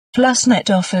Plusnet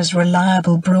offers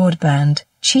reliable broadband,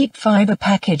 cheap fiber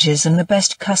packages and the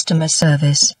best customer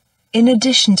service. In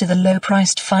addition to the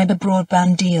low-priced fiber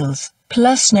broadband deals,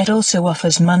 Plusnet also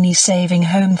offers money-saving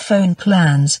home phone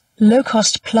plans,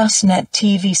 low-cost Plusnet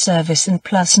TV service and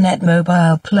Plusnet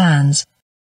mobile plans.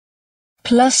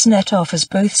 Plusnet offers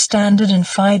both standard and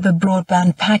fiber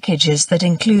broadband packages that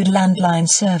include landline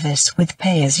service with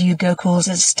pay-as-you-go calls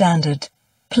as standard.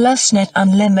 Plusnet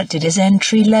Unlimited is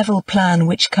entry-level plan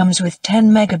which comes with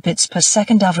 10 megabits per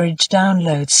second average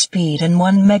download speed and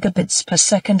 1 megabits per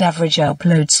second average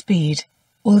upload speed.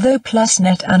 Although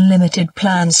Plusnet Unlimited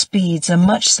plan speeds are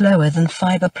much slower than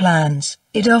fiber plans,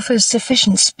 it offers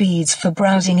sufficient speeds for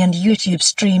browsing and YouTube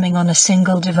streaming on a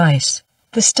single device.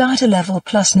 The starter-level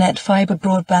Plusnet fiber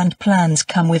broadband plans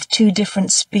come with two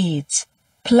different speeds.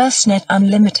 Plusnet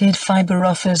Unlimited Fiber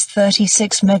offers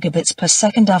 36 megabits per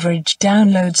second average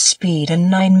download speed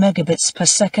and 9 megabits per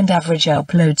second average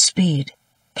upload speed.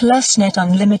 Plusnet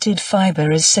Unlimited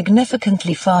Fiber is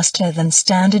significantly faster than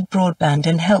standard broadband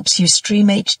and helps you stream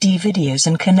HD videos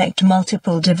and connect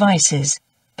multiple devices.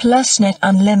 Plusnet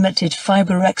Unlimited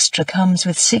Fiber Extra comes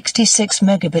with 66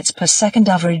 megabits per second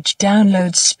average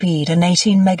download speed and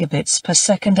 18 megabits per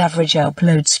second average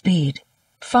upload speed.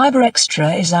 Fiber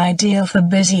Extra is ideal for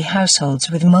busy households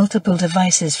with multiple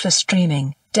devices for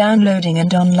streaming, downloading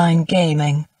and online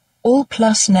gaming. All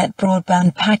Plusnet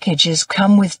broadband packages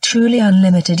come with truly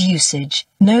unlimited usage,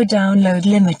 no download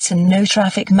limits and no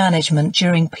traffic management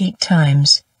during peak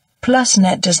times.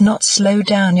 Plusnet does not slow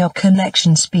down your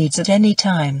connection speeds at any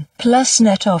time.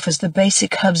 Plusnet offers the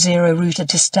basic Hub 0 router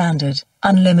to standard,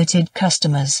 unlimited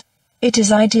customers. It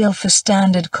is ideal for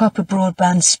standard copper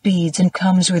broadband speeds and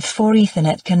comes with 4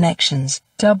 Ethernet connections,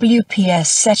 WPS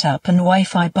setup and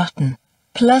Wi-Fi button.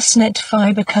 Plusnet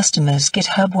Fiber customers get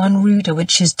Hub 1 router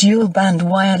which is dual-band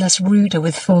wireless router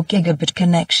with 4 gigabit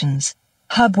connections.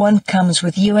 Hub 1 comes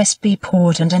with USB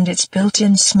port and its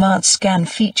built-in smart scan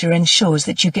feature ensures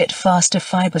that you get faster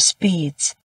fiber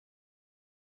speeds.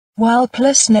 While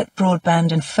Plusnet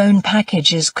broadband and phone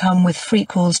packages come with free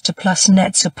calls to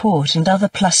Plusnet support and other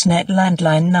Plusnet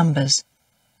landline numbers,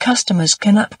 customers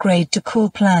can upgrade to call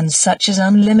plans such as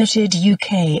unlimited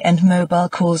UK and mobile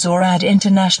calls or add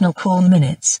international call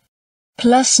minutes.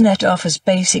 Plusnet offers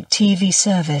basic TV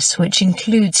service which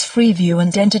includes Freeview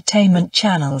and entertainment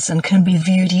channels and can be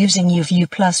viewed using YouView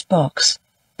Plus box.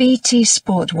 BT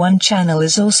Sport 1 channel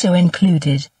is also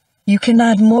included. You can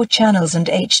add more channels and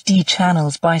HD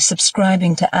channels by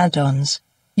subscribing to add-ons.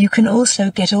 You can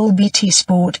also get all BT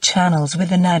Sport channels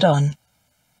with an add-on.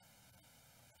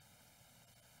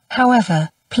 However,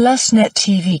 Plusnet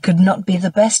TV could not be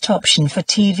the best option for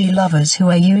TV lovers who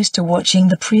are used to watching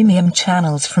the premium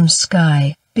channels from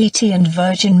Sky, BT and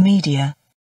Virgin Media.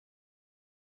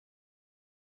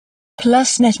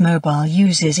 Plusnet Mobile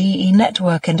uses EE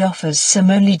network and offers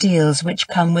SIM-only deals which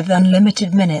come with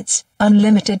unlimited minutes,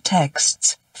 unlimited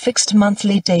texts, fixed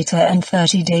monthly data and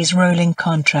 30 days rolling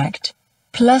contract.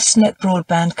 Plusnet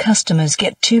broadband customers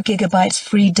get 2 GB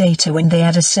free data when they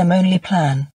add a SIM-only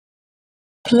plan.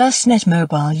 Plusnet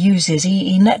Mobile uses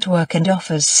EE network and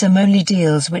offers SIM-only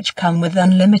deals which come with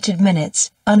unlimited minutes,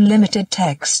 unlimited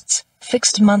texts,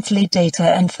 fixed monthly data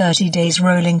and 30 days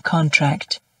rolling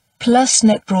contract.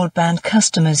 Plusnet broadband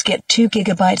customers get 2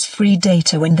 GB free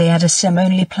data when they add a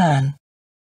SIM-only plan.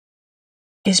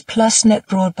 Is Plusnet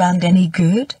broadband any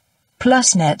good?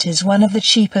 Plusnet is one of the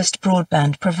cheapest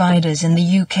broadband providers in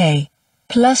the UK.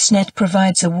 Plusnet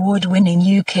provides award-winning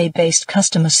UK-based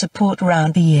customer support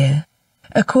round the year.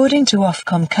 According to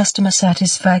Ofcom Customer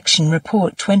Satisfaction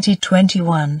Report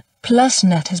 2021,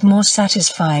 Plusnet has more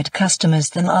satisfied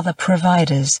customers than other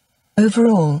providers.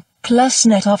 Overall,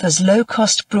 Plusnet offers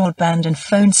low-cost broadband and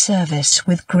phone service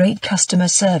with great customer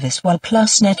service while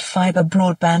Plusnet fiber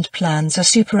broadband plans are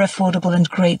super affordable and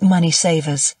great money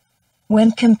savers.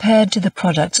 When compared to the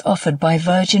products offered by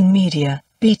Virgin Media,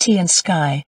 BT and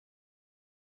Sky,